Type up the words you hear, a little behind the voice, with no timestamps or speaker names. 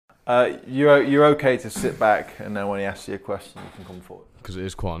You're okay to sit back, and then when he asks you a question, you can come forward. Because it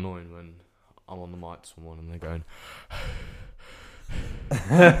is quite annoying when I'm on the mic to someone and they're going...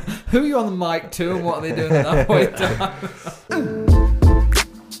 Who are you on the mic to, and what are they doing at that point in time?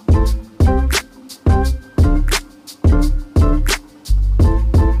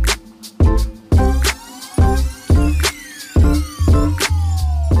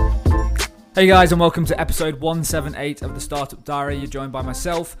 Hey guys, and welcome to episode 178 of the Startup Diary. You're joined by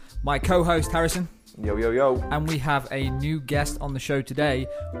myself, my co-host Harrison. Yo, yo, yo. And we have a new guest on the show today.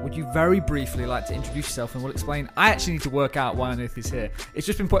 Would you very briefly like to introduce yourself, and we'll explain. I actually need to work out why on earth he's here. It's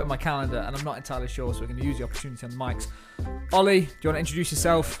just been put in my calendar and I'm not entirely sure, so we're going to use the opportunity on the mics. Ollie, do you want to introduce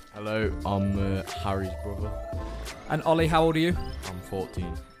yourself? Hello, I'm Harry's brother. And Ollie, how old are you? I'm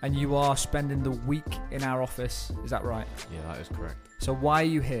 14. And you are spending the week in our office, is that right? Yeah, that is correct. So why are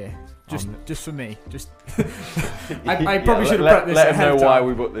you here? Just for me. Just I probably should have prepped this Let him ahead know of why time.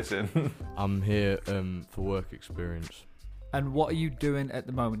 we put this in. I'm here for work experience. And what are you doing at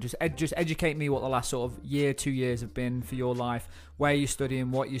the moment? Just educate me what the last sort of year, 2 years have been for your life. Where you're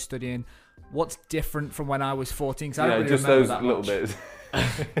studying, what you're studying, what's different from when I was 14? Because I don't really just remember those that little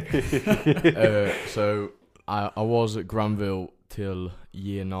much. bits. So I was at Granville till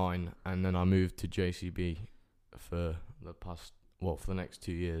year 9, and then I moved to JCB for the next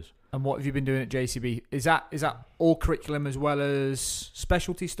 2 years. And what have you been doing at JCB? Is that all curriculum as well as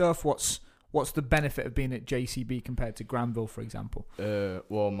specialty stuff? What's the benefit of being at JCB compared to Granville, for example?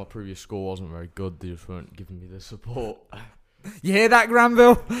 Well, my previous school wasn't very good. They just weren't giving me the support. You hear that,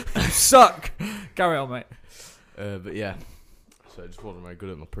 Granville? You suck. Carry on, mate. But yeah, so it just wasn't very good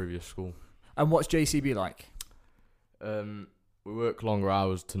at my previous school. And what's JCB like? We work longer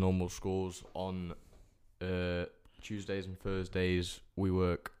hours to normal schools. On Tuesdays and Thursdays, we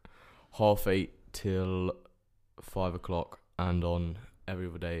work 8:30 till 5 o'clock, and on every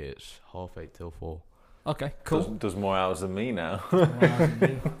other day it's 8:30 till 4. Okay, cool. Does more hours than me now.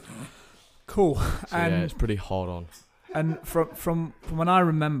 Cool. So And yeah, it's pretty hard on. And from when I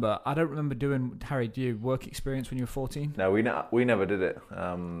remember, I don't remember doing, Harry, do you work experience when you were 14? No, we never did it.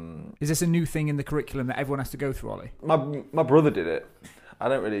 Is this a new thing in the curriculum that everyone has to go through, Ollie? My brother did it. I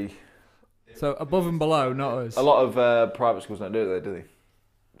don't really. So above and below, not us. A lot of private schools don't do it, do they?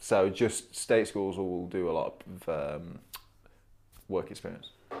 So just state schools will do a lot of work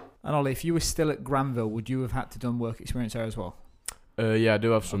experience. And Ollie, if you were still at Granville, would you have had to done work experience there as well? Yeah, I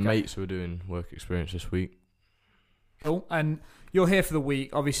do have some mates who are doing work experience this week. Cool. And you're here for the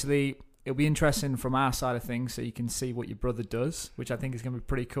week. Obviously, it'll be interesting from our side of things, so you can see what your brother does, which I think is going to be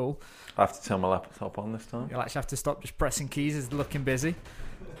pretty cool. I have to turn my laptop on this time. You'll actually have to stop just pressing keys. It's looking busy.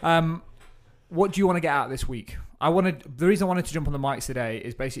 What do you want to get out this week? The reason I wanted to jump on the mics today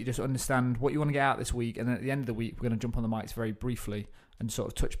is basically just understand what you want to get out this week, and then at the end of the week, we're going to jump on the mics very briefly and sort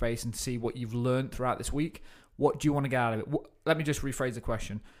of touch base and see what you've learned throughout this week. What do you want to get out of it? Let me just rephrase the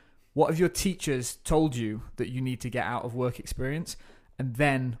question. What have your teachers told you that you need to get out of work experience? And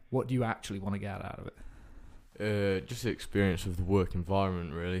then what do you actually want to get out of it? Just the experience of the work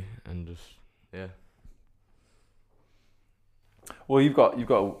environment, really, and just, yeah. Well, you've got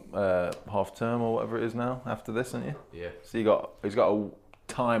half term or whatever it is now after this, haven't you? Yeah. So he's got a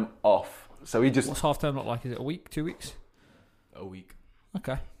time off. So he just. What's half term look like? Is it a week, 2 weeks? A week.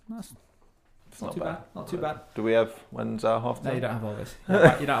 Okay, that's It's not too bad. Not too bad. Do we have when's our half term? No, you don't have holidays. You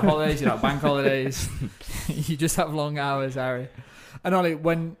don't have holidays. You don't have bank holidays. You just have long hours, Harry. And Ollie,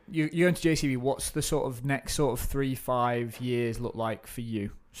 when you go into JCB, what's the sort of next sort of 3-5 years look like for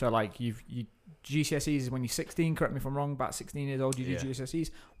you? So like you GCSEs is when you're 16. Correct me if I'm wrong. About 16 years old, you do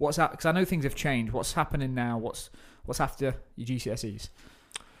GCSEs. What's that? Because I know things have changed. What's happening now? What's after your GCSEs?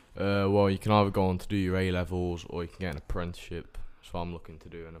 Well, you can either go on to do your A-levels or you can get an apprenticeship. So I'm looking to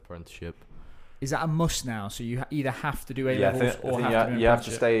do an apprenticeship. Is that a must now? So you either have to do A-levels or I think have to do an you have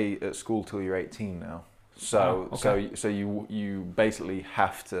to apprenticeship? stay at school till you're 18 now. So okay. so you basically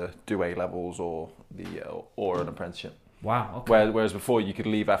have to do A-levels or an apprenticeship. Wow. Okay. Whereas before you could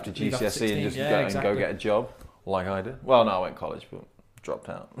leave after Leave GCSE after 16, and just exactly. go get a job, like I did. Well, no, I went to college, but dropped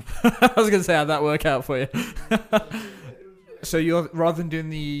out. I was going to say, how'd that work out for you? So you're rather than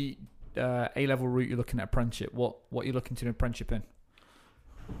doing the A-level route, you're looking at apprenticeship. What are you looking to do an apprenticeship in?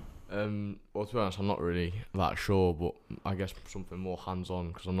 Well, to be honest, I'm not really that sure, but I guess something more hands-on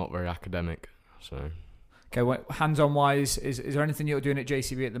because I'm not very academic. So. Okay, hands-on wise, is there anything you're doing at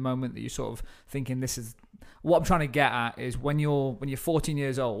JCB at the moment that you're sort of thinking this is... What I'm trying to get at is when you're 14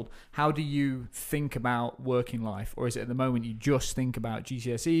 years old, how do you think about working life? Or is it at the moment you just think about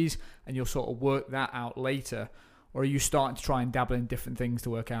GCSEs and you'll sort of work that out later? Or are you starting to try and dabble in different things to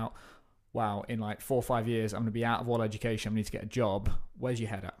work out, wow, in like 4 or 5 years, I'm going to be out of all education, I need to get a job. Where's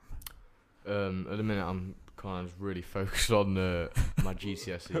your head at? At the minute, I'm kind of really focused on my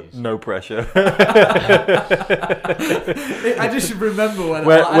GCSEs. No pressure. I just remember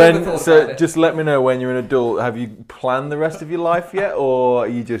when so just let me know when you're an adult. Have you planned the rest of your life yet, or are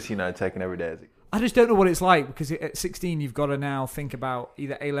you just taking every day as it? I just don't know what it's like, because at 16 you've got to now think about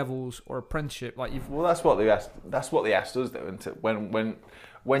either A levels or apprenticeship. Well, that's what they asked. That's what they asked us, though. Isn't it?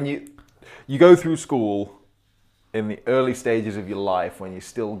 When you go through school in the early stages of your life, when you're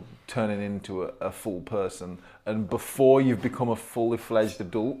still turning into a full person, and before you've become a fully fledged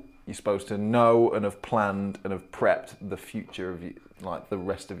adult, you're supposed to know and have planned and have prepped the future of you, like the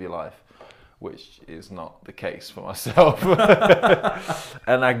rest of your life, which is not the case for myself.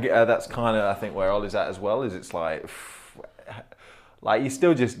 And that's kind of, I think, where Ollie's at as well. Is it's like you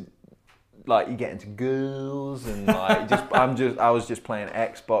still just. Like you get into girls and like I was just playing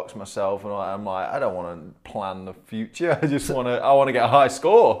Xbox myself, and I'm like, I don't want to plan the future. I want to get a high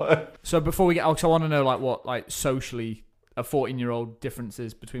score. So before we get out, I want to know what socially a 14-year-old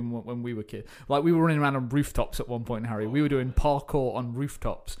differences between when we were kids. Like we were running around on rooftops at one point, Harry. We were doing parkour on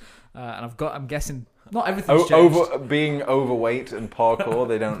rooftops, and I'm guessing not everything's changed. Being overweight and parkour,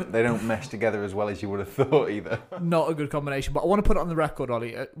 they don't mesh together as well as you would have thought either. Not a good combination. But I want to put it on the record,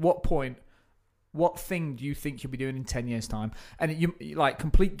 Ollie. At what point? What thing do you think you'll be doing in 10 years' time? And you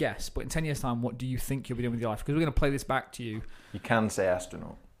complete guess, but in 10 years' time, what do you think you'll be doing with your life? Because we're going to play this back to you. You can say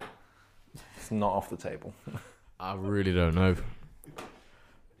astronaut. It's not off the table. I really don't know.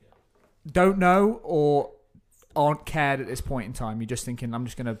 Don't know or aren't cared at this point in time? You're just thinking, I'm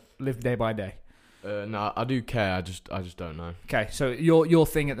just going to live day by day? No, I do care. I just don't know. Okay, so your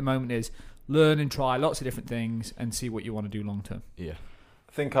thing at the moment is learn and try lots of different things and see what you want to do long term. Yeah.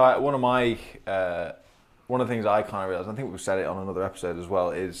 I think one of the things I kind of realised, I think we've said it on another episode as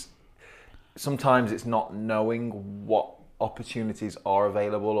well, is sometimes it's not knowing what opportunities are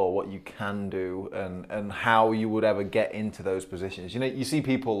available or what you can do and how you would ever get into those positions. You see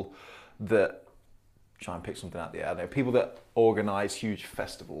people that try and pick something out of the air. There are people that organise huge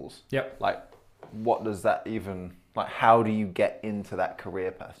festivals. Yep. Like, what does that even... Like, how do you get into that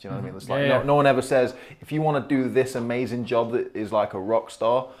career path? Do you know what I mean? It's like no one ever says, if you want to do this amazing job that is like a rock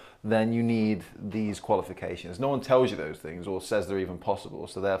star, then you need these qualifications. No one tells you those things or says they're even possible.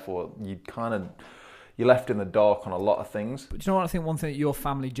 So therefore, you're left in the dark on a lot of things. But do you know what I think? One thing that your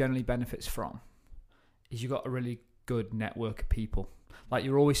family generally benefits from is you've got a really good network of people. Like,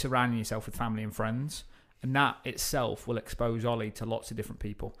 you're always surrounding yourself with family and friends, and that itself will expose Ollie to lots of different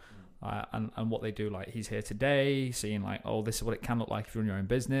people. And what they do, like he's here today, seeing like, oh, this is what it can look like if you're in your own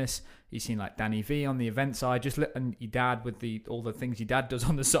business. He's seen like Danny V on the event side, and your dad with all the things your dad does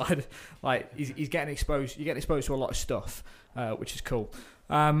on the side. Like he's getting exposed. You get exposed to a lot of stuff, which is cool.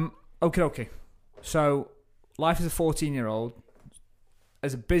 Okay. So life as a 14-year-old,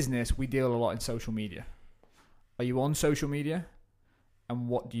 as a business, we deal a lot in social media. Are you on social media? And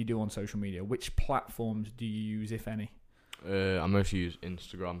what do you do on social media? Which platforms do you use, if any? I mostly use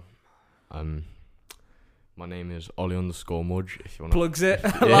Instagram. My name is Ollie_Mudge. If you want plugs it,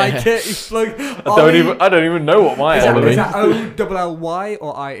 like it. He's plugged. I don't even know what my is that OLLY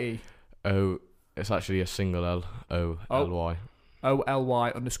or IE? Oh, it's actually a single L. OLY.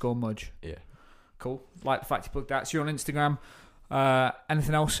 OLY_Mudge. Yeah. Cool. Like the fact you plugged that. So you're on Instagram.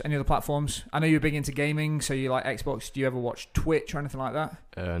 Anything else? Any other platforms? I know you're big into gaming, so you like Xbox. Do you ever watch Twitch or anything like that?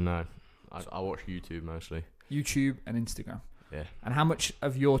 No. I watch YouTube mostly. YouTube and Instagram. Yeah. And how much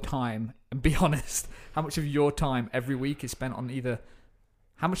of your time, and be honest, how much of your time every week is spent on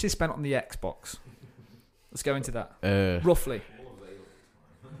how much is spent on the Xbox? Let's go into that. Roughly.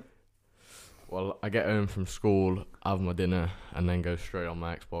 Well, I get home from school, have my dinner, and then go straight on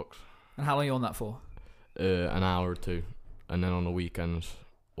my Xbox. And how long are you on that for? An hour or two. And then on the weekends,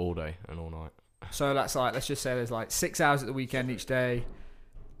 all day and all night. So that's like, let's just say there's like 6 hours at the weekend each day.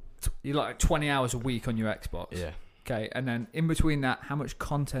 You're like 20 hours a week on your Xbox. Yeah. Okay, and then in between that, how much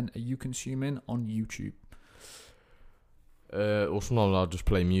content are you consuming on YouTube? Well, sometimes I'll just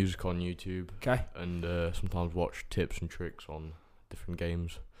play music on YouTube. Okay. And sometimes watch tips and tricks on different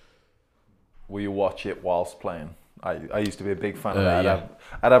games. Will you watch it whilst playing? I used to be a big fan of that. Yeah.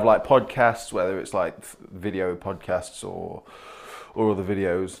 I'd have like podcasts, whether it's like video podcasts or other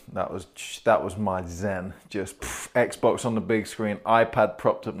videos. That was my zen. Just Xbox on the big screen, iPad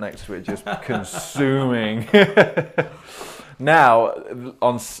propped up next to it, just consuming. Now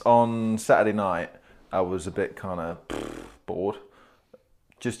on Saturday night, I was a bit kind of bored,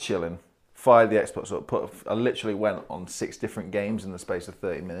 just chilling. Fired the Xbox up. I literally went on 6 different games in the space of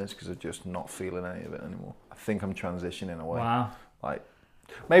 30 minutes because I'm just not feeling any of it anymore. I think I'm transitioning away. Wow. Like,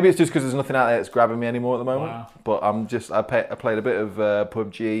 maybe it's just because there's nothing out there that's grabbing me anymore at the moment. Wow. But I played a bit of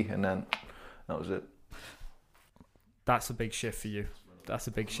PUBG and then That was it. That's a big shift for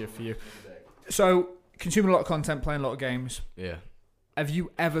you. So, consuming a lot of content, playing a lot of games. Yeah. Have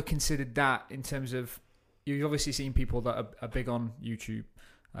you ever considered that in terms of, you've obviously seen people that are big on YouTube,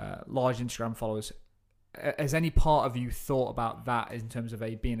 large Instagram followers. Has any part of you thought about that in terms of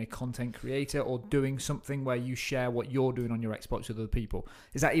being a content creator or doing something where you share what you're doing on your Xbox with other people?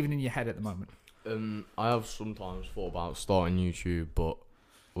 Is that even in your head at the moment? I have sometimes thought about starting YouTube, but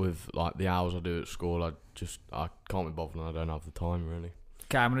with like the hours I do at school, I can't be bothered and I don't have the time really.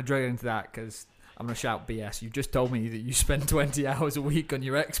 Okay, I'm going to drag into that because I'm going to shout BS. You've just told me that you spend 20 hours a week on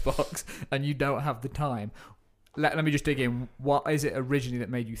your Xbox and you don't have the time. Let me just dig in. What is it originally that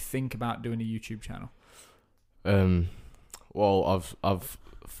made you think about doing a YouTube channel? Well, I've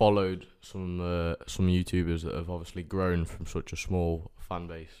followed some YouTubers that have obviously grown from such a small fan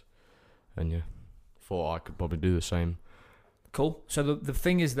base, and yeah, thought I could probably do the same. Cool. So the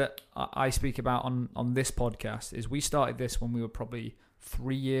thing is that I speak about on this podcast is we started this when we were probably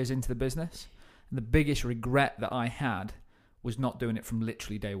 3 years into the business, and the biggest regret that I had was not doing it from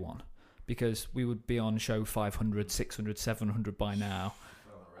literally day one, because we would be on show 500, 600, 700 by now.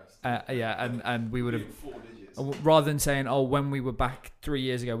 And we would have, rather than saying, oh, when we were back 3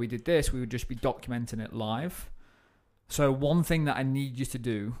 years ago we did this, we would just be documenting it live. So one thing that I need you to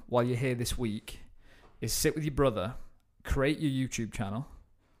do while you're here this week is sit with your brother, create your YouTube channel,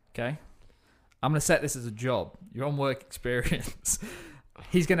 okay? I'm going to set this as a job. You're on work experience.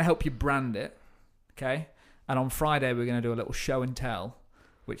 He's going to help you brand it, okay? And on Friday we're going to do a little show and tell,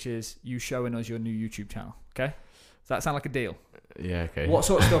 which is you showing us your new YouTube channel, okay? Does that sound like a deal? Yeah, okay. What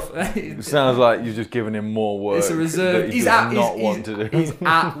sort of stuff? It sounds like you're just giving him more work. It's a reserve. He's at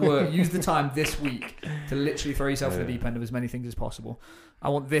work. Use the time this week to literally throw yourself in the deep end of as many things as possible. I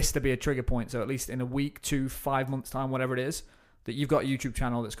want this to be a trigger point. So at least in a week, 2, 5 months time, whatever it is, that you've got a YouTube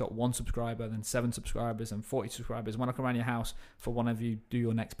channel that's got 1 subscriber, then 7 subscribers, and 40 subscribers. When I come around your house for one of you do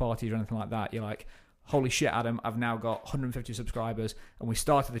your next parties or anything like that, you're like, holy shit, Adam, I've now got 150 subscribers, and we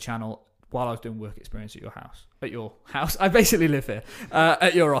started the channel while I was doing work experience at your house. At your house, I basically live here.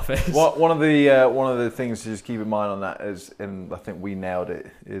 At your office. One of the things to just keep in mind on that is, and I think we nailed it,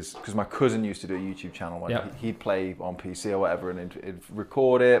 is because my cousin used to do a YouTube channel when he'd play on PC or whatever, and he'd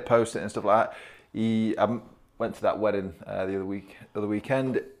record it, post it, and stuff like that. He went to that wedding the other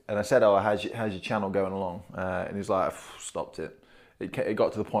weekend, and I said, "Oh, how's your channel going along?" And he's like, "I've stopped it." It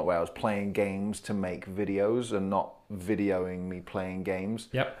got to the point where I was playing games to make videos and not videoing me playing games.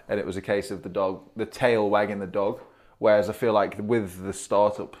 Yep. And it was a case of the tail wagging the dog. Whereas I feel like with the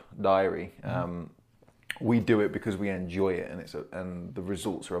Startup Diary, we do it because we enjoy it, and the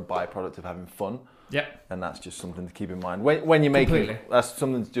results are a byproduct of having fun. Yep. And that's just something to keep in mind when you're making. Completely. That's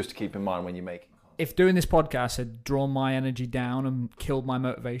something just to keep in mind when you're making. If doing this podcast had drawn my energy down and killed my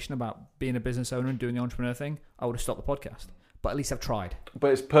motivation about being a business owner and doing the entrepreneur thing, I would have stopped the podcast. But at least I've tried.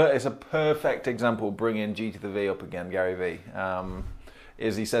 But it's a perfect example, bringing G to the V up again, Gary V.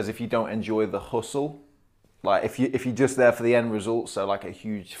 Is he says if you don't enjoy the hustle, like if you're just there for the end result, so like a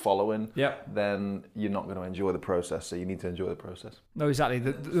huge following, then you're not going to enjoy the process. So you need to enjoy the process. No, exactly.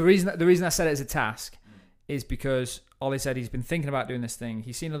 The reason I said it as a task is because Ollie said he's been thinking about doing this thing.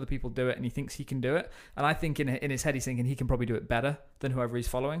 He's seen other people do it and he thinks he can do it. And I think in his head he's thinking he can probably do it better than whoever he's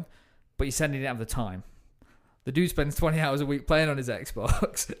following. But he said he didn't have the time. The dude spends 20 hours a week playing on his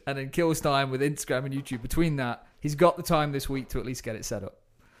Xbox and then kills time with Instagram and YouTube. Between that, he's got the time this week to at least get it set up.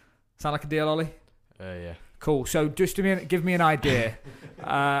 Sound like a deal, Ollie? Yeah. Cool. So just give me an idea.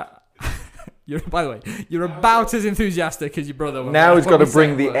 By the way, you're about as enthusiastic as your brother. Now he's got to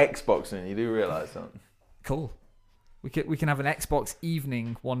bring the Xbox in. You do realise that? Cool. We can have an Xbox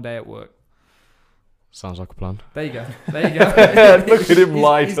evening one day at work. Sounds like a plan. There you go. Look at him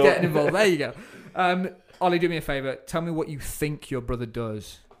light up. He's getting involved. There you go. Ollie, do me a favour. Tell me what you think your brother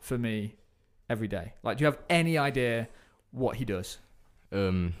does for me every day. Like, do you have any idea what he does?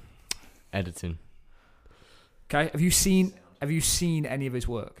 Editing. Okay. Have you seen any of his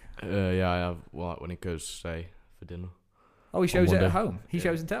work? Yeah, I have. Well, when he goes, say, for dinner. Oh, he shows it at home. He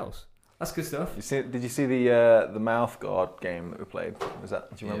shows and tells. That's good stuff. Did you see the mouth guard game that we played? Do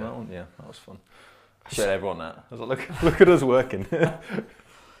you remember that one? Yeah, that was fun. I showed everyone that. I was like, look at us working.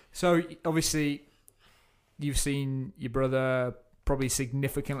 So obviously, you've seen your brother probably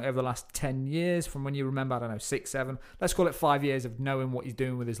significantly over the last 10 years from when you remember, I don't know, 6, 7, let's call it 5 years of knowing what he's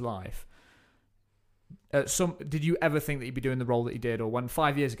doing with his life. Did you ever think that he'd be doing the role that he did? Or when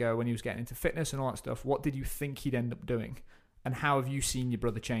 5 years ago, when he was getting into fitness and all that stuff, what did you think he'd end up doing? And how have you seen your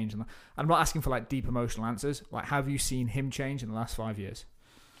brother change? And I'm not asking for like deep emotional answers. Like, how have you seen him change in the last 5 years?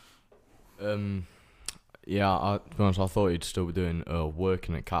 Yeah, to be honest, I thought he'd still be doing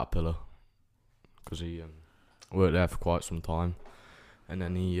working at Caterpillar. because he worked there for quite some time, and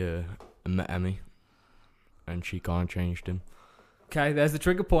then he met Emmy, and she kind of changed him. Okay, there's the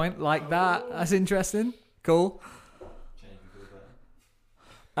trigger point. Like that. That's interesting. Cool.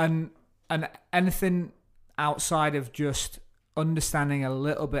 And anything outside of just understanding a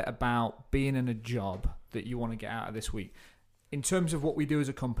little bit about being in a job that you want to get out of this week? In terms of what we do as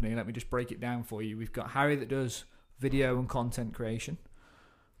a company, let me just break it down for you. We've got Harry that does video and content creation.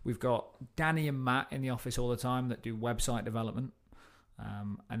 We've got Danny and Matt in the office all the time that do website development.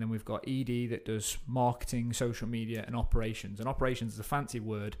 And then we've got Edie that does marketing, social media, and operations. And operations is a fancy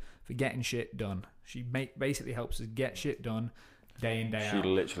word for getting shit done. She basically helps us get shit done day in, day out. She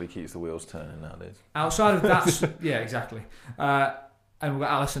literally keeps the wheels turning nowadays. Outside of that, yeah, exactly. And we've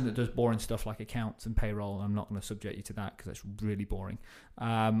got Alison that does boring stuff like accounts and payroll. I'm not going to subject you to that because that's really boring.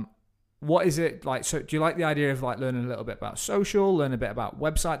 What is it like? So, do you like the idea of like learning a little bit about social, learn a bit about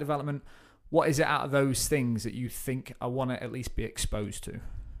website development? What is it out of those things that you think I want to at least be exposed to?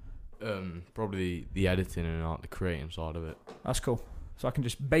 Probably the editing and like the creating side of it. That's cool. So I can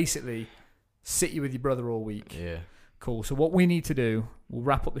just basically sit you with your brother all week. Yeah. Cool. So what we need to do, we'll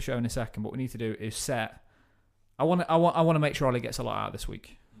wrap up the show in a second. What we need to do is set. I want to make sure Ollie gets a lot out this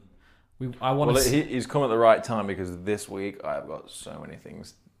week. He's come at the right time because this week I've got so many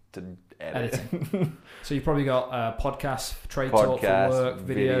things to edit. Editing. So you've probably got podcasts, trade talk for work,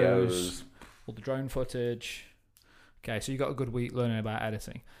 videos, all the drone footage. Okay, so you got a good week learning about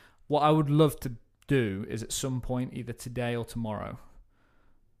editing. What I would love to do is at some point, either today or tomorrow,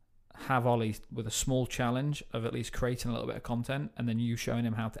 have Ollie with a small challenge of at least creating a little bit of content and then you showing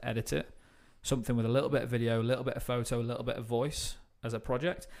him how to edit it. Something with a little bit of video, a little bit of photo, a little bit of voice as a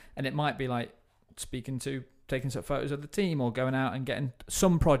project. And it might be like taking some photos of the team or going out and getting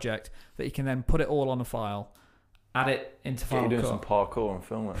some project that you can then put it all on a file, add it into Final Cut. You're doing some parkour and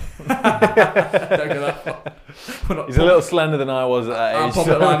film it. Don't go that far. He's a little slender than I was at that age.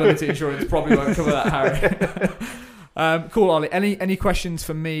 Public liability insurance probably won't cover that, Harry. Cool, Ollie. Any questions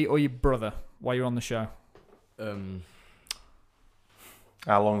for me or your brother while you're on the show?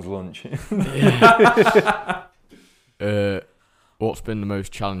 How long's lunch? What's been the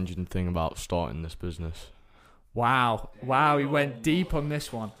most challenging thing about starting this business? Wow, he went deep on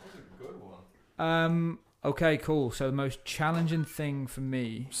this one. Okay, cool. So the most challenging thing for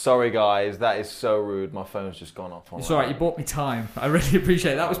me... Sorry, guys. That is so rude. My phone's just gone off. It's alright. You bought me time. I really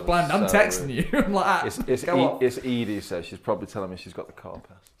appreciate it. That was planned. I'm texting you. I'm like, it's Edie, so she's probably telling me she's got the car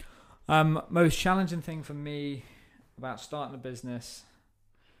pass. Most challenging thing for me about starting a business...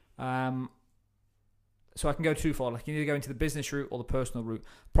 So I can go too far. Like, you can either go into the business route or the personal route.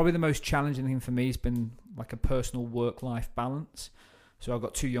 Probably the most challenging thing for me has been like a personal work-life balance. So I've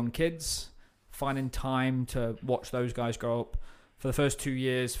got 2 young kids, finding time to watch those guys grow up. For the first 2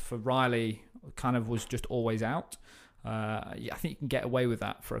 years, for Riley, kind of was just always out. I think you can get away with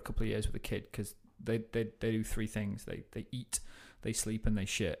that for a couple of years with a kid because they do 3 things. They eat, they sleep, and they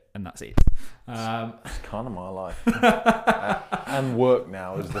shit, and that's it. It's kind of my life. And work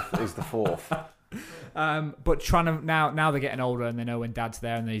now is the fourth. But trying to now they're getting older and they know when dad's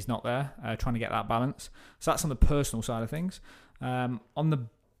there and he's not there, trying to get that balance. So that's on the personal side of things. On the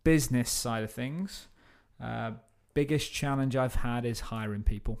business side of things, biggest challenge I've had is hiring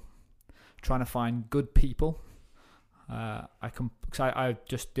people, trying to find good people. I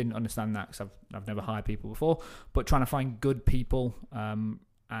just didn't understand that because I've never hired people before, but trying to find good people and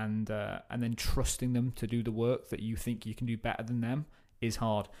then trusting them to do the work that you think you can do better than them is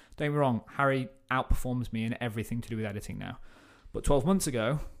hard. Don't get me wrong, Harry outperforms me in everything to do with editing now. But 14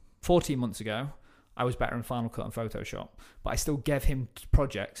 months ago, I was better in Final Cut and Photoshop. But I still gave him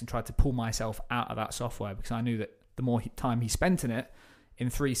projects and tried to pull myself out of that software because I knew that the more time he spent in it, in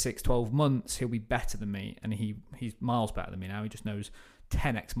 3, 6, 12 months, he'll be better than me. And he's miles better than me now. He just knows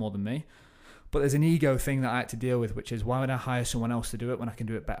 10x more than me. But there's an ego thing that I had to deal with, which is why would I hire someone else to do it when I can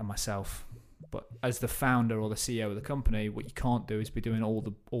do it better myself? But as the founder or the CEO of the company, what you can't do is be doing all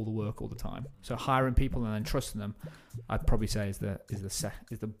the work all the time. So hiring people and then trusting them, I'd probably say is the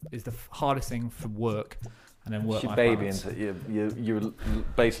hardest thing for work. And then work. Your baby into you're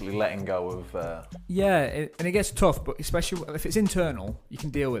basically letting go of. And it gets tough, but especially if it's internal, you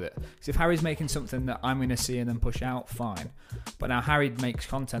can deal with it. Because if Harry's making something that I'm going to see and then push out, fine. But now Harry makes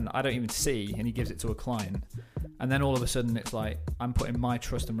content that I don't even see, and he gives it to a client, and then all of a sudden it's like I'm putting my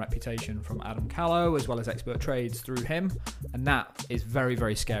trust and reputation from Adam Callow as well as Expert Trades through him, and that is very,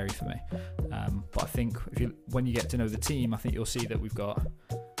 very scary for me. But I think when you get to know the team, I think you'll see that we've got.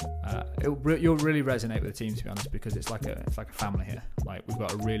 You'll really resonate with the team, to be honest, because it's like a family here. Like, we've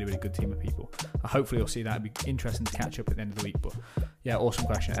got a really, really good team of people. Hopefully you'll see that. It'd be interesting to catch up at the end of the week. But yeah, awesome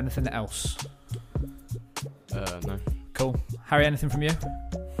question. Anything else? No. Cool. Harry, anything from you?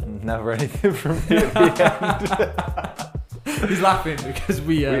 Never anything from me at the end. He's laughing because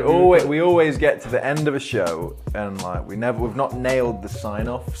we always get to the end of a show and like we've not nailed the sign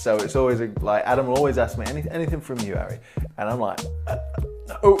off, so it's always like Adam will always ask me anything from you, Harry, and I'm like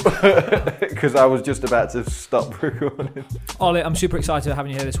no, because I was just about to stop recording. Ollie, I'm super excited to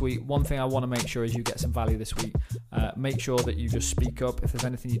having you here this week. One thing I want to make sure is you get some value this week. Make sure that you just speak up if there's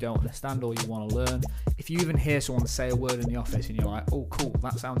anything you don't understand or you want to learn. If you even hear someone say a word in the office and you're like, oh cool,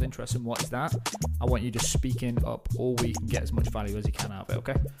 that sounds interesting, what is that? I want you just speaking up all week and get as much value as you can out of it,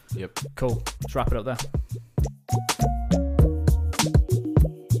 okay? Yep. Cool. Let's wrap it up there.